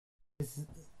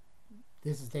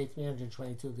This is day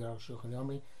 322 of the Aruch Shulchan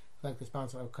Yomi. If you'd like to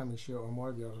sponsor upcoming shir or more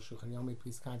of the Aruch Shulchan Yomi,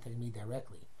 please contact me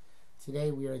directly.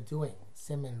 Today we are doing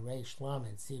Siman Reish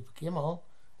Lamed Sif Gimel,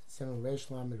 Siman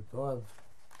Reish Lamed Vav,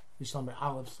 Reish Lamed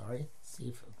Aleph, sorry,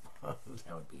 Sif Vav,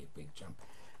 that would be a big jump.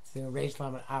 Siman Reish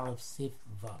Lamed Aleph Sif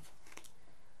Vav.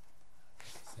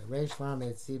 So Reish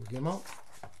Lamed Sif Gimel,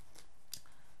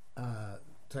 talk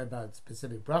about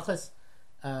specific brachas,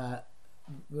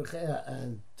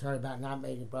 and talk about not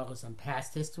making brachas on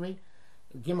past history.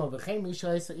 Gimel v'chein misha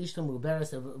ishtam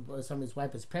uberes, if somebody's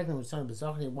wife is pregnant with someone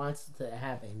bezochin, he wants to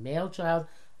have a male child,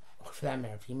 or for that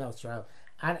matter, a female child.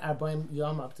 At Arbaim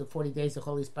Yom, up to 40 days of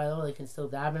holy spiral, they can still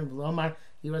daven. V'lomar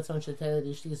yiratzon shetel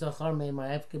ishti zachar may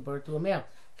ma'ef give birth to a male.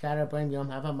 Kat Arbaim Yom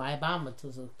have a ma'abam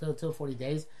until 40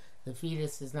 days. The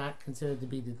fetus is not considered to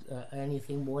be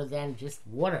anything more than just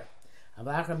water.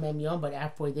 But after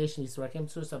 40 days,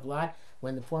 source of blood,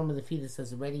 when the form of the fetus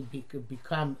has already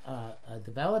become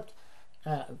developed,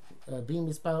 being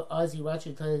mispelled Ozi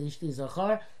Rachi Ishti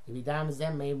Zachar, if he dams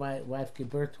them, may my wife give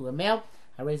birth to a male.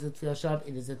 I raise the tefillah shab,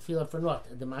 it is a tefillah for naught.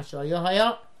 The Masha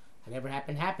Yohaya, whatever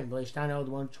happened, but Ishtano,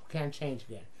 the one who can't change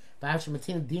again. How do you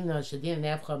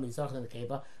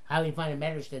find a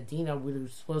marriage that Dina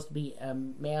was supposed to be a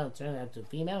male and turned out to a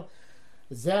female?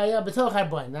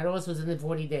 That also was in the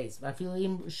 40 days. And if it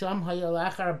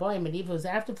was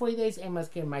after 40 days,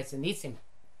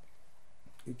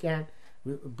 you can't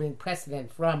bring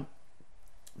precedent from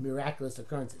miraculous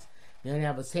occurrences. You only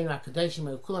have a saying and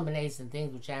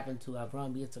things which happened to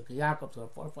Avraham, Yitzchak, and Yaakov, to our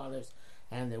forefathers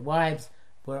and their wives,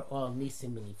 were all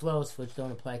nisim and flows, which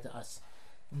don't apply to us.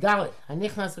 Dalit,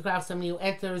 Hanichnas L'Krach, somebody who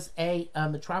enters a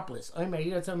metropolis. Omer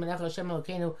Yiratzon Menech Hashem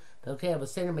Elokeinu, the Elokei of a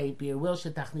sinner may be your will.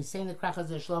 Shetachnisein L'Krach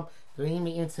Hazer Shalom, bring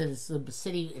me into the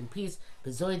city in peace.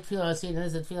 Bezoid Tefillah Hasid, and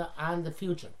there's a tefillah on the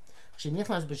future.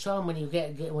 Shenichnas B'Shalom,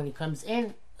 when he comes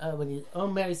in, when he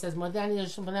Omer, he says Modani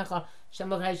Hashem Menecha Hashem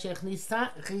Elokai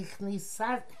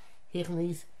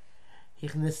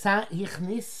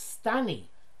Hichnistani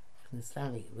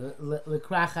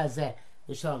L'Krach Hazer.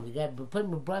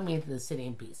 Brought me into the city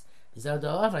in peace.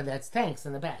 That's thanks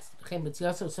in the past.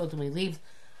 So to me leave.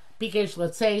 Bikesh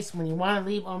Latzeis, when you want to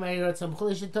leave,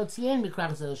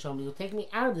 you'll take me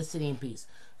out of the city in peace.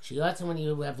 When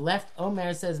you have left,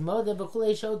 Omer says, you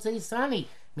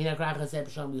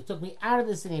took me out of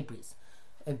the city in peace.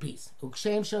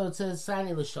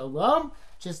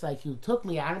 Just like you took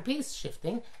me out in peace,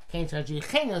 shifting,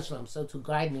 so to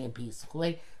guide me in peace.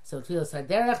 So Tfilas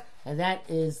Haderech, and that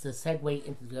is the segue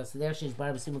into Tfilas Haderech. She's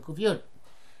Bar B'Simon Kuf Yud.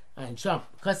 And Shom,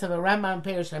 because of a Rambam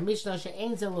Perish HaMishnah,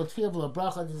 she'ein ze lo tefillah v'lo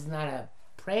bracha. This is not a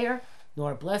prayer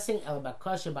nor a blessing, el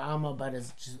bakasha ba'alma, but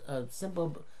it's just a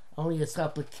simple, only a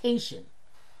supplication.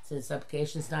 Since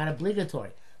supplication is not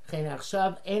obligatory.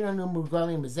 Therefore,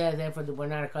 we're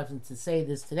not accustomed to say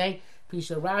this today.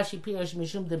 Pisha Rashi Pirush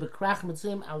Mishum de Bekrach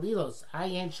Mitzuyim Alilos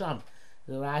Ayin Sham.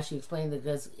 The Rashi explained that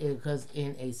because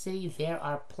in a city there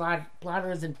are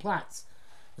plotters and plots.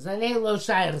 I don't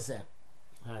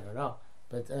know,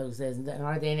 but it says in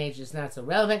our day and age it's not so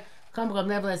relevant.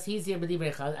 Nevertheless, he's here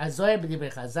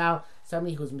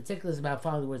somebody who's meticulous about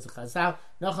following the words of Chazal.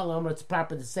 It's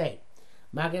proper to say.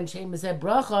 And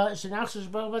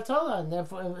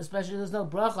therefore, especially there's no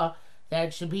bracha,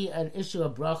 that should be an issue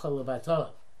of bracha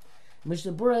levatola.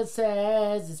 Mishnah Berurah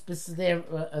says,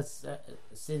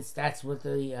 since that's what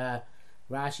the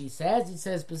Rashi says, he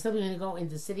says specifically when you go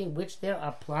into a city in which there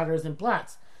are plotters and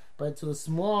plots. But to a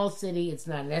small city, it's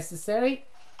not necessary.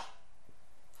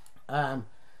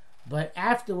 But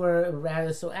afterward,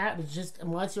 just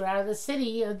once you're out of the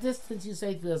city, a distance, you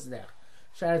say Tfilas Haderech.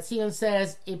 Sharatzion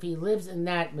says if he lives in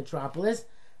that metropolis,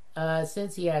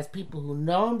 since he has people who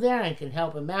know him there and can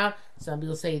help him out, some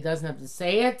people say he doesn't have to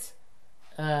say it.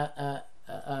 They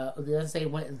doesn't say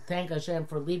thank Hashem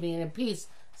for leaving it in peace,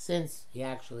 since he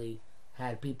actually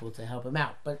had people to help him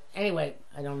out. But anyway,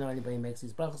 I don't know anybody who makes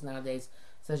these brachos nowadays,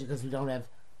 especially because we don't have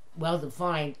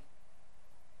well-defined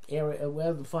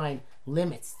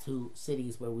limits to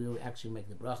cities where we would actually make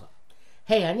the bracha.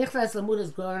 Hey, Anichlas Lamud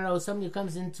is going to know somebody who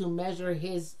comes in to measure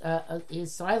his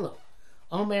silo.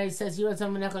 Omer says, "You when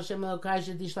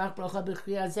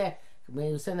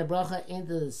you send the bracha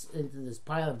into this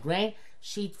pile of grain,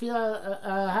 she tefillah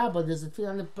haba. There's a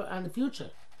tefillah on the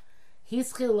future.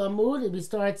 Hischil Lamud. If he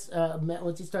starts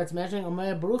once he starts measuring,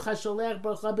 Omer Baruch Hasholech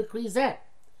bracha b'kri zeh.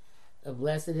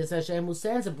 Blessed is Hashem who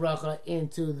sends a bracha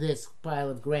into this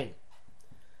pile of grain."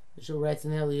 Mishul writes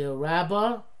in Eliyah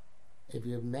Rabbah. If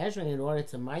you're measuring in order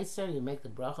to meiser, you make the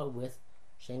bracha with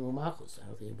Shem U'Malchus. I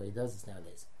don't think anybody does this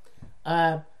nowadays.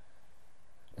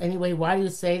 Anyway, why do you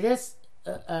say this?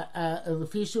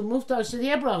 Lefishu Muftar should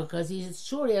hear bracha because he's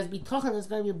sure he has bitachon there's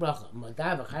going to be bracha.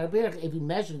 If he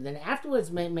measured, then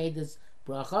afterwards made this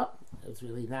bracha. It's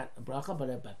really not a bracha, but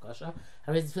a bakasha.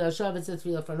 It's a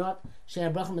tefillah for naught.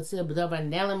 Share bracha mitzvah b'davar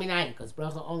nela minayin because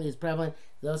bracha only is prevalent.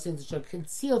 Those things that are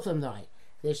concealed from the eye.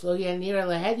 They shlo yanira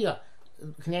lahedya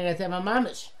k'neged tema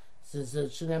mamish. So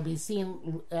it should not be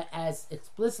seen as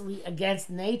explicitly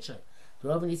against nature.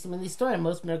 In the story,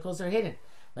 most miracles are hidden.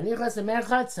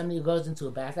 Somebody who goes into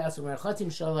a bathhouse, we're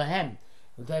talking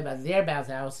about their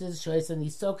bathhouses,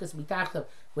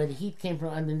 where the heat came from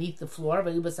underneath the floor.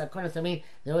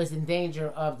 They're always in danger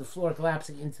of the floor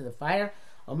collapsing into the fire.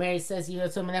 Omer says,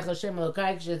 take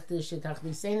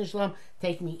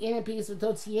me in peace and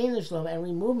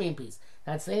remove me in peace.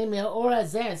 Save me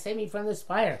from this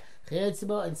fire.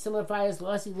 And similar fires,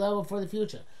 lossy level for the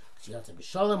future.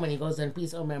 When he goes in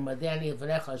peace, I'm thankful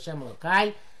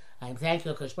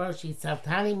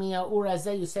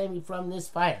you save me from this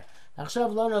fire.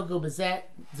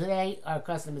 Today, our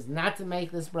custom is not to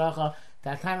make this bracha.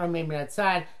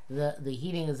 The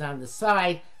heating is on the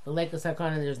side. The lake of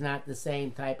Sakana, there's not the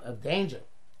same type of danger.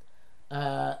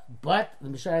 But the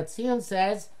Misharat Tzion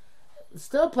says,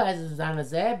 still pleasant on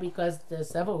Azeh because there's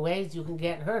several ways you can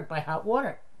get hurt by hot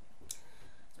water.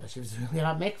 Especially if it's really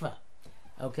hot mikvah.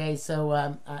 Okay, so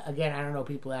again, I don't know if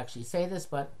people actually say this,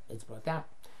 but it's brought down.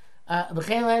 The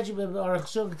parak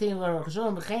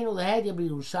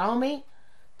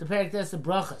the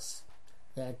brachas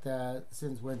that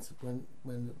since when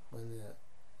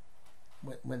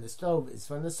the stove is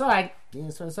from the side, you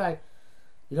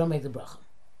don't make the bracha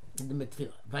in the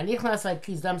mitfilah. Vanichnas like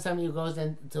kis dam, somebody who goes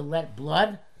in to let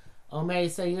blood. Omer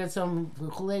say you got some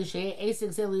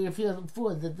asik say you feel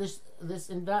food that this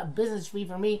business free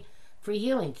for me, free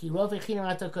healing.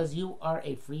 Because you are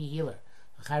a free healer.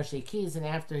 And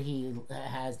after he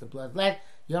has the blood let,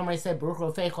 Yomer said, Baruch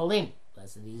Rofei Cholim.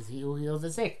 Blessed is he who heals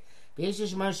the sick.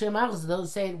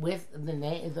 Those say it with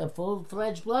the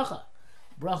full-fledged bracha.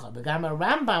 Begama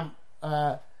Rambam,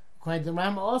 according to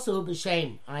Rambam, also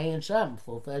b'shem ayin sham,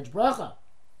 full-fledged bracha.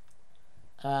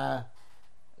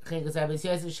 He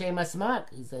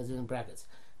says in brackets.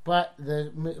 But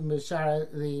the Mishnah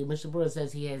Berurah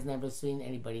says he has never seen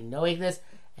anybody knowing this,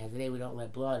 and today we don't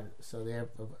let blood, so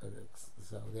therefore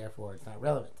it's not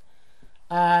relevant.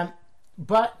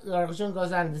 But the Rishon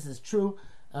goes on, and this is true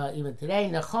even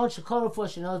today.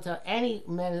 Any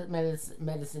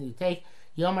medicine you take,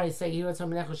 Yomar say,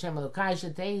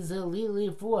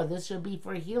 this should be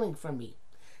for healing from me.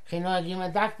 In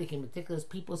particular,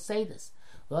 people say this.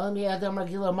 And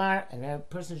a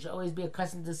person should always be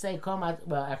accustomed to say,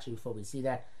 well, actually, before we see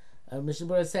that, Mishnah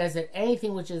Berurah says that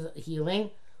anything which is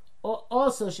healing,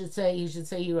 also you should say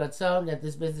Yiratzon, that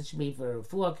this business should be for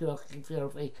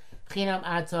Chinam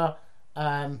Ata,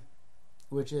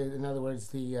 which is, in other words,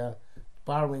 the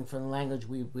borrowing from the language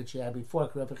which you had before,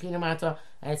 Chinam Ata,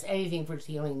 and it's anything for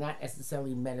healing, not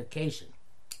necessarily medication.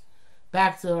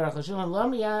 Back to Rosh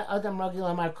Hashanah, Adam Ragil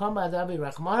Amar Komba Adabi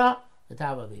Rachmana, the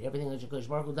Tavavid. Everything that Kodesh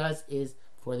Baruch Hu does is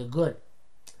for the good.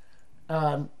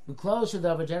 The close of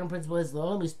the general principle is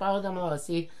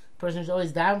the person should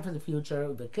always down for the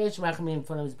future, the Kish Rachamim in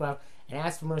front of his brother, and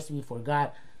ask for mercy before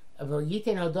God.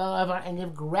 And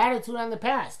give gratitude on the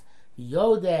past. And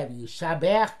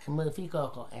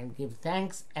give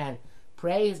thanks and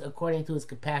praise according to his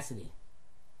capacity.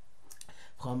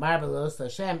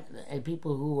 And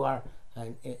people who are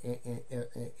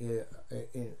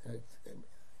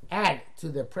add to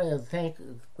the prayer of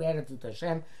gratitude to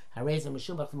Hashem,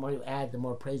 the more you add, the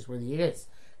more praiseworthy it is.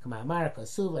 Like the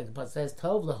Pasuk says,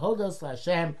 Tov lehodos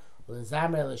LaHashem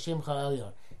ulezamer l'shimcha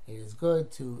elyon. It is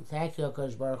good to thank you,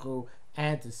 HaKadosh Baruch Hu,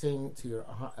 and to sing to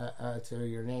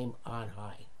your name on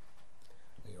high,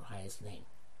 your highest name.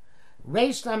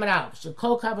 Reish Lamed Aleph,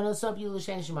 shekol kavanos of you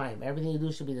l'shem shemayim. Everything you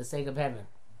do should be the sake of heaven.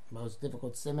 Most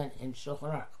difficult siman in Shulchan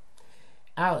Aruch.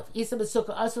 Aleph, Isa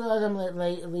b'sukkah asur adam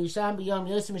l'yisham b'yom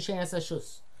yosem m'shenas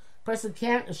hashus. Person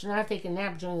should not take a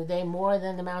nap during the day more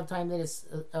than the amount of time that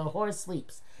a horse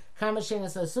sleeps.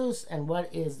 Kamashenas hasus, and what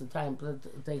is the time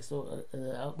it takes to,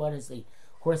 what is the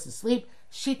horse's sleep?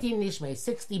 Shiti nishme,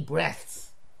 60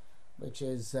 breaths, which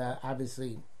is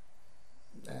obviously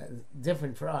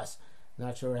different for us.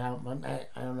 Not sure how,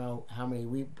 I don't know how many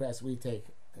breaths we take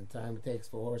and time it takes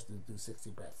for a horse to do 60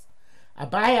 breaths.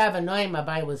 Abai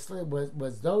Abai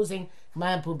was dozing.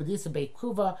 Man Pumbedisa Beit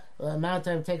Kuva. The amount of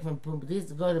time it takes from Pumbedisa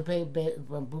to go to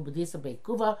from Pumbedisa Beit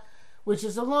Kuva, which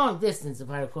is a long distance, if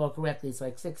I recall correctly. It's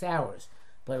like 6 hours,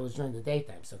 but it was during the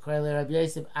daytime. So Koyle Rabbi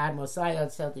Yosef Ad Mosai Ad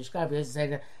Tishkar. Rabbi Yosef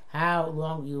said, "How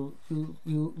long you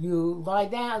lie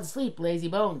down, sleep, lazy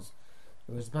bones."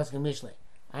 It was the pasuk in Mishlei.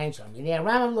 Ein Sham. And yeah,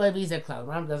 Rambam lo Yavizeh Klal.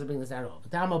 Rambam doesn't bring this at all.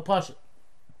 But Talmud Pasha.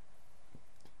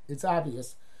 It's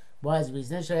obvious. Was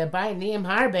reason Abai Niyam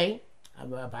Harbe.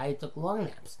 Abai took long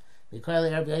naps.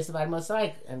 Because Rabbi Yosef had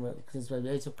Mosaic, and because Rabbi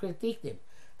Yosef critiqued him.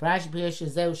 Parash Piyosh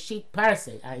Zeu Sheet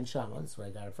Parse. Ein Sham. That's where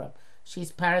I got it from.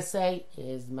 Sheet Parse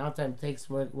is amount time takes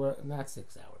work not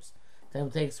 6 hours. Time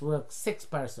takes work 6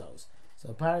 parsos.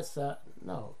 So parsa,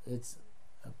 no, it's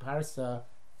a parsa.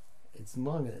 It's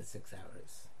longer than 6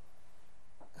 hours.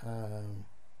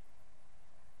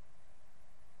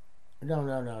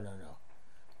 No.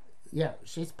 Yeah,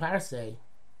 she's parse.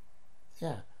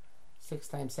 Yeah, 6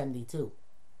 times 72.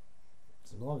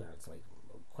 It's longer. It's like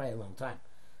quite a long time.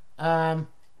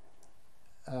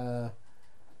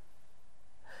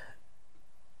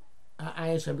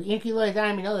 I should be Inky Lloyd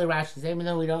Dime, you know the Rashi, even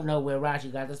though we don't know where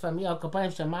Rashi got this from. Yo,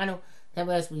 Kapanim Shamanu,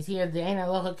 nevertheless, we hear the Ein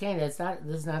Aloha Ken, this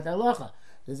is not the Aloha.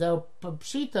 There's a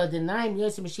Pshita, the 9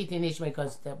 Yosef Meshita Nishme,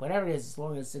 because whatever it is, as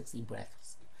long as 60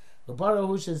 breaths. The Baro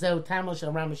Hushazel Tamil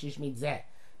Shal Ramashish Mitzeh.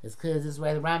 It's clear this is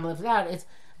where the Ram left it out. It's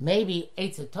maybe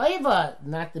it's a toiva,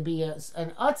 not to be an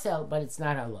otzel, but it's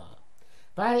not Allah.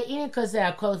 But even because they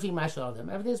are qualified mashallah,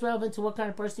 everything's relevant to what kind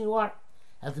of person you are.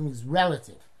 Everything is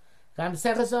relative. Is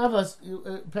evidence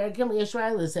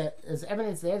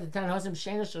there. The Tan Hosim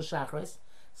Shena Shel Shachris,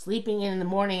 sleeping in the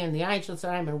morning and the Ayin Shel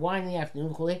Tzarayim and wine in the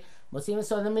afternoon. Mosim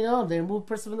so them in they remove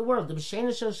person from the world. The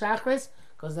Shena Shel Shachris,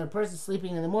 because when a person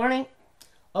sleeping in the morning,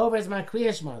 over is my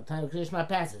Kriyashma. Time of Kriyashma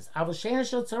passes. Avol Shena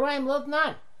Shel Tzarayim lot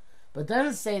none. But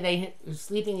doesn't say they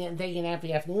sleeping and taking a nap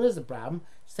in the afternoon is a problem.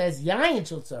 It says Yayin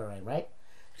Shel Tzarayim, right?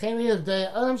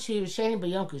 The Olam Shi Shenim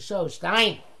B'Yom Kisho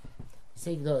Shtayim.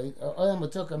 Say the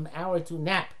Olam took an hour to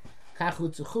nap. Kachu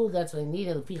Tzuchu, that's what they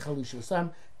needed.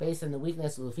 Based on the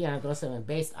weakness of Lufi Anagosam and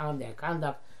based on their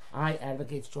conduct, I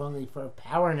advocate strongly for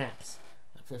power naps,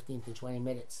 15 to 20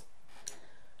 minutes.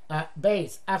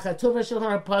 Base Achatuva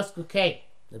Shulchan Aruch K.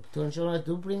 The Turin Shulchan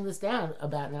do bring this down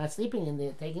about not sleeping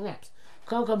and taking naps.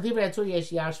 But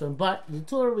the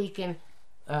Torah we can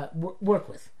work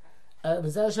with.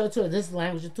 This is the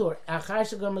language of Torah. After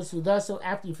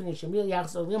you finish your meal,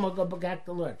 go back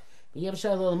to learn. You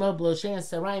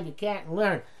can't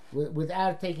learn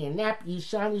without taking a nap. You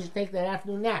should take that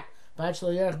afternoon nap. As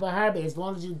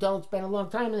long as you don't spend a long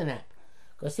time in the nap.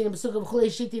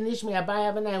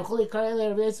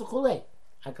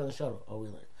 I can show we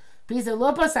learn.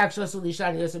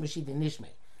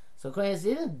 So Kohen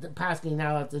didn't pass me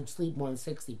now to sleep more than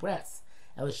 60 breaths.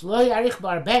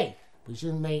 We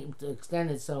shouldn't make to extend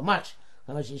it so much.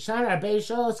 If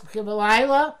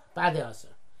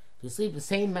you sleep the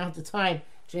same amount of time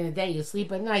during the day, you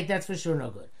sleep at night, that's for sure no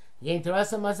good. When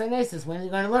are you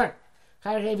going to learn?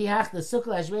 Then he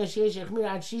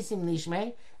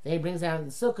brings down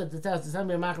the sukkah to tell us the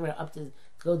Samir up to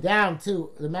go down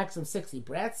to the maximum 60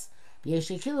 breaths.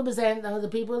 The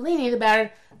people are lenient about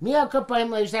it.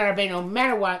 No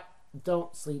matter what,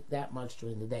 don't sleep that much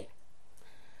during the day.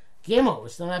 Gimel, we're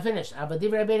still not finished. The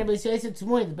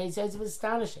Beis Yosef is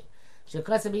astonishing. If you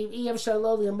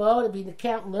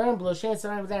can't learn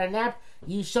without a nap,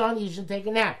 you should take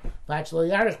a nap. But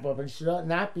it should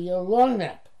not be a long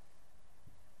nap.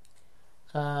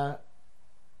 Now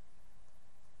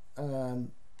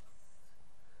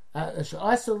I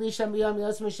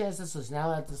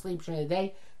have to sleep during the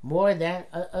day more than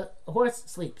a horse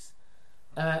sleeps.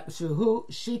 Shuhu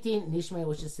Shitin Nishme,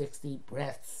 which is 60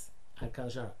 breaths.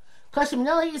 Kashim,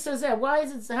 no, he says that. Why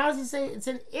is it? How does he say it's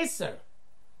an Isser?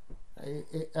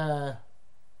 He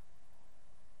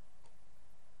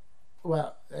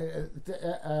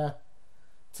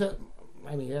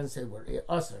doesn't say the word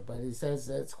Isser, but he says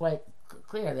it's quite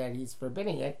clear that he's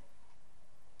forbidding it.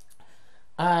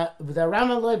 The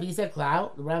Rambam Loy Visa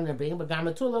Klau, the Rambam bring, but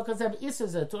Gamatula because of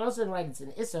Isser. Torah also write it's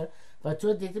an Isser, but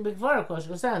Torah did the big vara.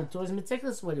 Torah is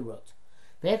meticulous what he wrote.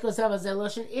 Because of a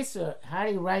Zeloshin Isser, how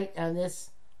do you write on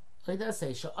this? He does say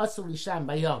Sha'asul Lisham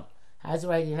Bayom. How's it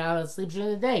right? You're not allowed to sleep during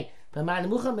the day. But my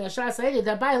Mucha Me'ashar Sayyid,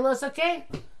 Abai Los Akain.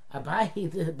 Abai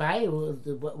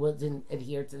didn't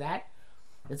adhere to that.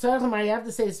 It's all you have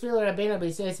to say Sfila Rabbeinu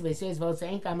Beisayis votes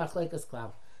ain't got Machlekas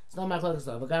Klav. It's not Machlekas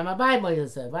Klav. But got my Bible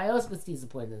said. Abai also gets the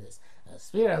point of this.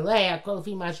 Sfira Lei Akol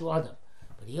Fi Mashu Adam.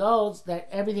 But he holds that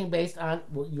everything based on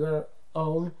your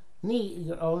own need,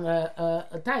 your own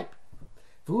type.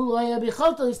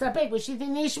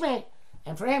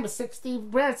 And for him, 60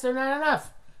 breaths are not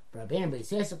enough. Rabbeinu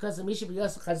says because the Misha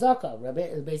B'Yosef Chazaka.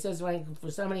 Rabbeinu says for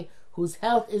somebody whose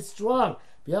health is strong,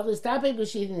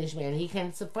 and he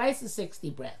can suffice the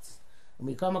 60 breaths. And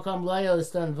we come loyal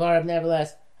is done Varab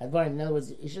nevertheless. In other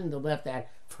words, you shouldn't have left that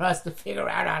for us to figure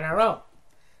out on our own.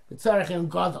 But Tzarech and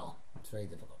Gadol, it's very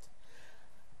difficult.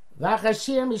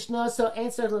 V'achashir mishnoso ein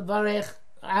tzarich levarech.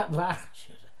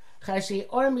 Chashi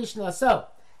or mishnoso.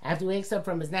 After he wakes up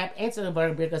from his nap, ein tzarich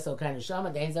levarech birkas al kind of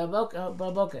shama. Then zav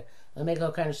boker. He'll make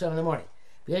al kind of shama in the morning.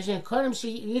 V'yashin kodem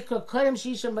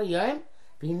shisham b'yoyim.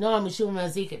 V'noam mishum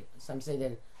mazikin. Some say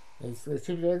that it's the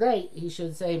other day he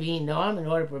should say v'noam in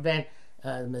order to prevent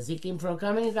mazikim from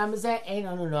coming. Gamazeh ain't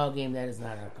on a game. That is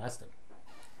not our custom.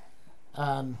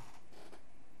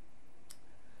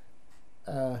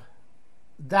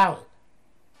 Dalit.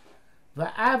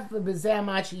 Va'av b'zeh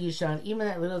machi yishan. Even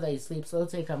that little that he sleeps, lo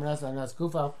tzei kamanos anos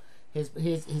gufo. His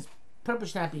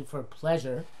purpose not be for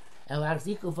pleasure,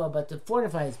 elachzik gufo, but to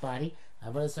fortify his body.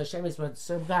 Avodas Hashem is to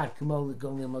serve God. Kumo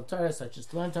l'gomim Torah, such as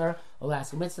to learn Torah, or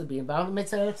last mitzvah, be involved in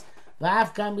mitzvahs.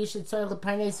 Va'av kam b'shit tzorich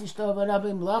l'parnes ishto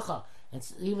v'rabim melacha. And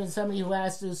even somebody who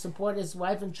has to support his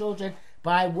wife and children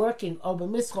by working, or by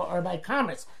mischa, or by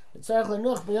commerce. And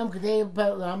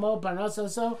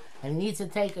he needs to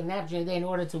take a nap during the day in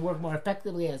order to work more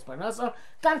effectively as parnasa.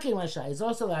 He's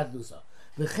also allowed to do so.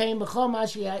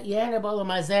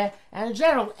 And in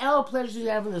general, all pleasures you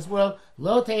have in this world,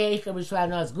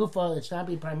 it should not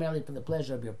be primarily for the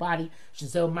pleasure of your body.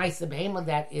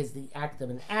 That is the act of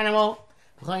an animal.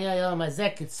 All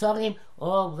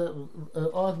the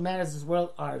matters of this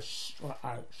world are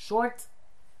short,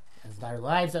 as our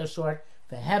lives are short,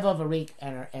 and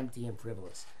are empty and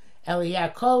frivolous. Everything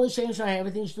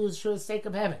you should do is for the sake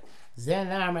of heaven.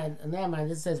 And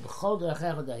this says, in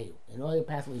all your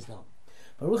pathways known.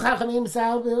 All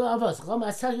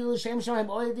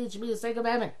you did should be the sake of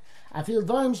heaven. I feel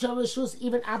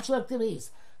even optional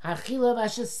activities.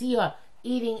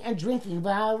 Eating and drinking,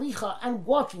 v'halicha and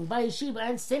walking, v'yeshiva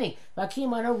and sitting,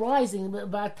 v'akima and arising,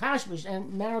 v'tashmish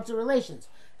and marital relations,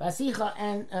 v'asicha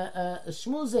and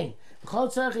schmoozing, v'chol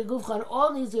tzarech gufcha and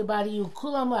all needs of your body, you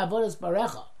kulam la'avodas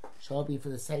barecha, shall be for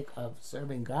the sake of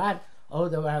serving God, or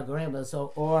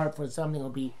for something will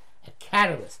be a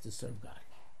catalyst to serve God.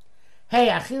 Hey,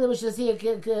 achila v'shasiya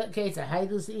ketza, how you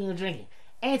do eating and drinking?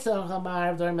 Ain't tzarech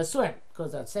hamar during masurim,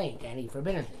 goes out saying, can't eat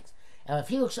forbidden things.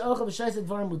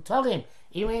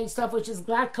 Even stuff which is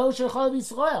glad kosher chol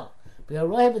v'Yisrael.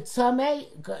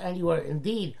 And you were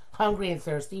indeed hungry and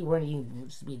thirsty, you weren't eating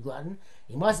just to be a glutton.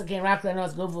 You must have came rock that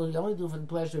go for you only do it for the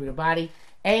pleasure of your body.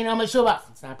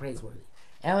 It's not praiseworthy.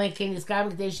 Unless he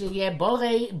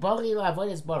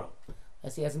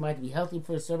has in mind to be healthy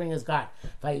for serving as God.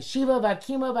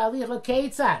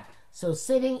 So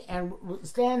sitting and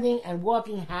standing and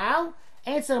walking, how?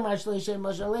 It goes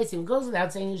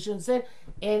without saying you shouldn't sit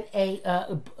in a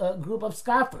group of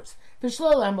scoffers. And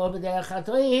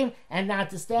not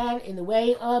to stand in the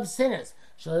way of sinners.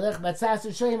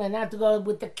 And not to go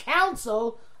with the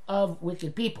counsel of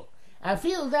wicked people. I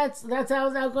feel that's how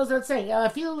that goes without saying. I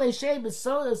feel Leisheb is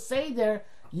so say there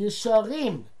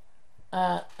Yisharim.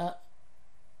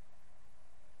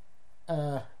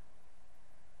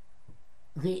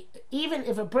 Even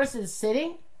if a person is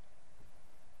sitting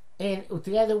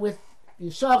together with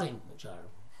Yisharim, which are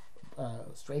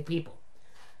straight people,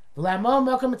 or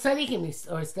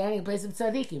standing in place of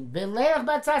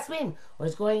tzaddikim, or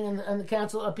is going in the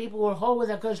council of people who are whole with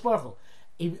HaKadosh Baruch Hu.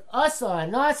 If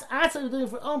you're doing it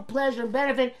for own pleasure and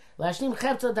benefit, in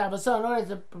order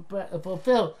to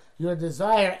fulfill your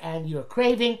desire and your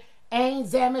craving,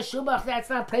 that's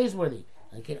not praiseworthy.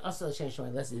 Unless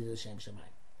it is the Shem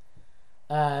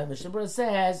Shemayim. Mishnah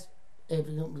says, if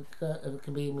it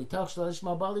can be mitoch shelo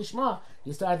lishma ba lishma,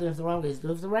 you start doing it the wrong way, you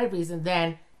do it for the right reason,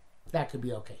 then that could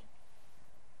be okay.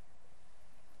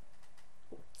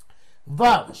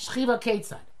 Vav shchiva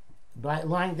ketzad, by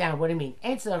lying down. What do you mean?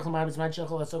 Ain't tzarich l'mar b'zman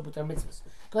shechol asok b'tar mitzvahs.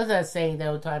 Because that's saying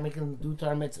that with time he can do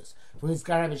tar mitzvahs. When he's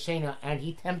got a shena and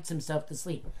he tempts himself to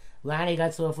sleep. Lani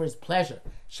got so for his pleasure.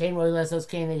 Shein roy lesos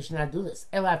kain, they should not do this.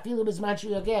 Ela afilu b'zman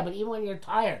sheyogeh, but even when you're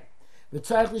tired.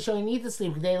 V'tzarich l'sho, you need to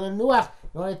sleep, k'dei l'nuach,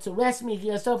 in order to rest me, if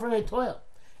you yourself from a toil.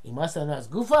 You must have nas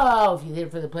gufa, if you did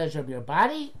it for the pleasure of your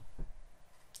body.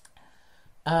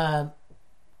 Ains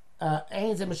and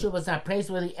Meshubah is not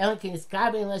praiseworthy. Elenkin is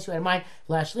gabe, unless you had in mind,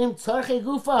 lashlim tzarche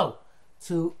gufo,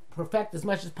 to perfect as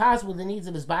much as possible the needs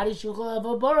of his body, shuchol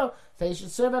avoboro, so he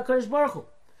should serve HaKadosh Baruch Hu.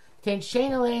 Ten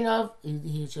shein aleinav,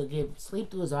 he should give sleep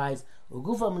to his eyes,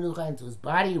 ugufa menucha, and to his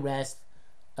body rest,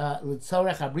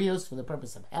 l'tzorech habrius, for the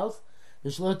purpose of health.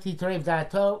 And that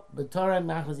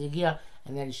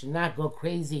he should not go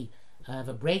crazy, have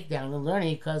a breakdown in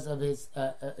learning because of his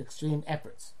extreme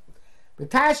efforts.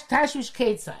 But tashvish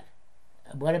ketzad.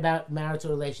 What about marital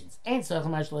relations? Ain't so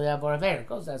much lo yav or aver. It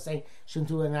goes without saying shouldn't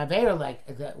do an aver like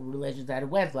the relations out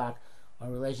of wedlock or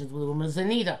relations with a woman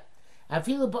zanita. I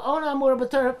feel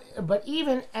but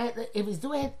even if he's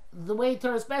doing it the way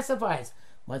Torah specifies,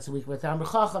 once a week with Talmud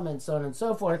Chacham, and so on and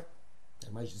so forth.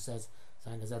 And Moshe says,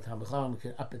 Talmud Chacham, we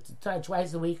could up it to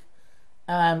twice a week.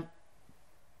 You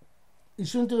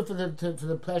shouldn't do it for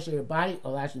the pleasure of your body,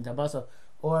 or lashing tabaso,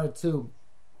 or to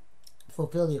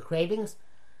fulfill your cravings.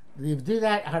 If you do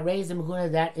that,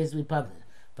 that is repugnant.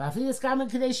 So if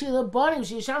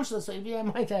you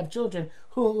might have children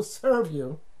who will serve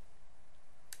you,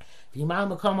 if you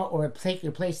or take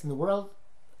your place in the world,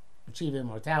 achieve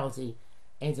immortality,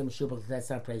 that's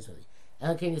not praiseworthy.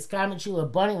 Unless you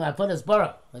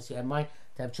have mind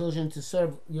to have children to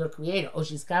serve your Creator.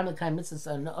 You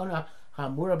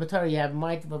have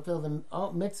mind to fulfill the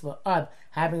mitzvah of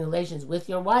having relations with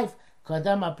your wife, like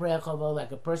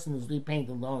a person who's repaying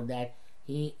the loan that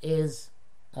he is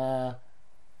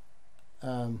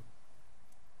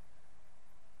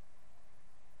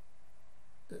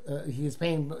he's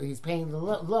paying the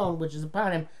loan which is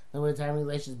upon him. In other words, having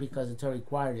relations because the Torah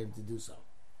required him to do so.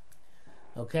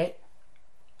 Okay.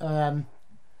 We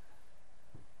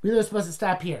were supposed to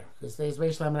stop here because today's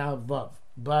Reish Lamed Aleph Vav,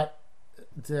 but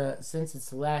since it's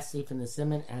the last seif in the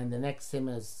Siman and the next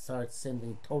Siman starts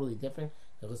something totally different,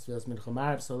 so let's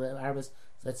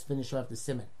finish off the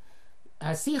Siman.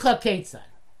 Hasicha Ketzad,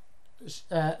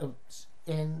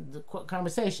 in the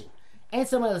conversation, and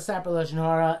some of the Sapper Lashon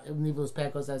Hara, Nivulus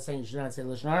Pekos, I was saying you should not say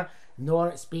Lashon Hara,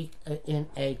 nor speak in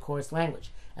a coarse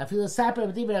language. I feel Sapper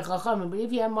of Divrei Chachamim, but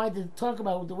if you have mind to talk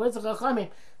about the words of Chachamim,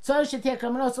 maybe so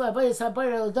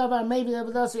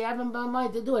you have in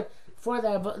mind to do it for the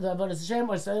Avodas Hashem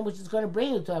or something which is going to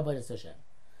bring you to Avodas Hashem.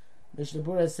 Mishnah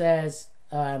Berurah says,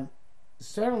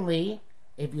 certainly,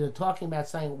 if you're talking about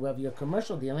something of your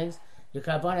commercial dealings, your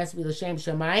kavanah has to be l'shem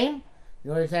shamayim, in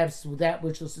order to have that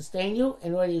which will sustain you,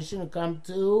 in order you shouldn't come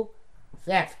to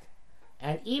theft.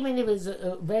 And even if it's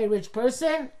a very rich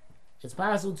person, it's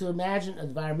possible to imagine a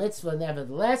dvar mitzvah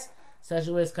nevertheless, such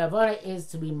as kavanah is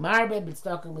to be marbeh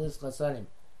b'tzedakah with his chasanim.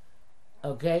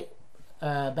 Okay,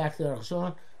 back to the Aruch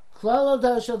Shulchan.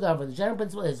 The general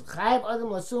principle is chayav adam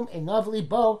lasum a novli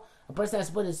bo. A person has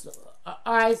to put his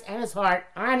eyes and his heart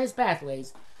on his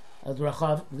pathways, and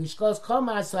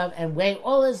weigh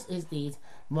all his deeds,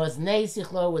 moznei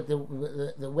sichlo, with the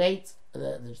weight,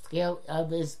 the scale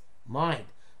of his mind.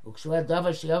 When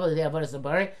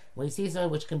you see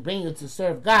something which can bring you to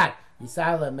serve God,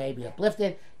 Yisrael may be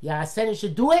uplifted. You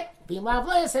should do it. If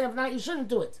not, you shouldn't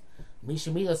do it.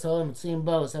 Somebody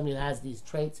who has these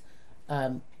traits.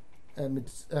 Oved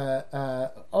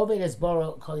es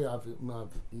Boro Kol Yav.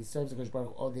 He serves the Kodesh Baruch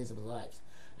Hu all days of his lives.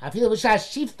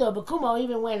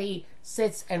 Even when he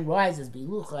sits and rises,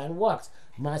 bilucha, and walks,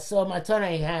 maso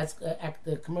matana, he has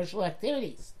the commercial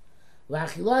activities.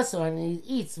 And he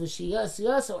eats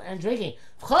and drinking.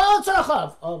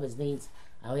 All of his needs.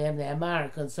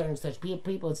 Concerning such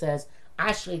people, it says,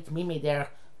 Ashrei Tmimei Derech,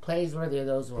 praiseworthy are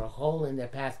those who are whole in their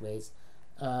pathways.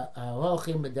 Who walk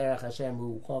in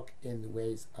the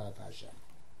ways of Hashem.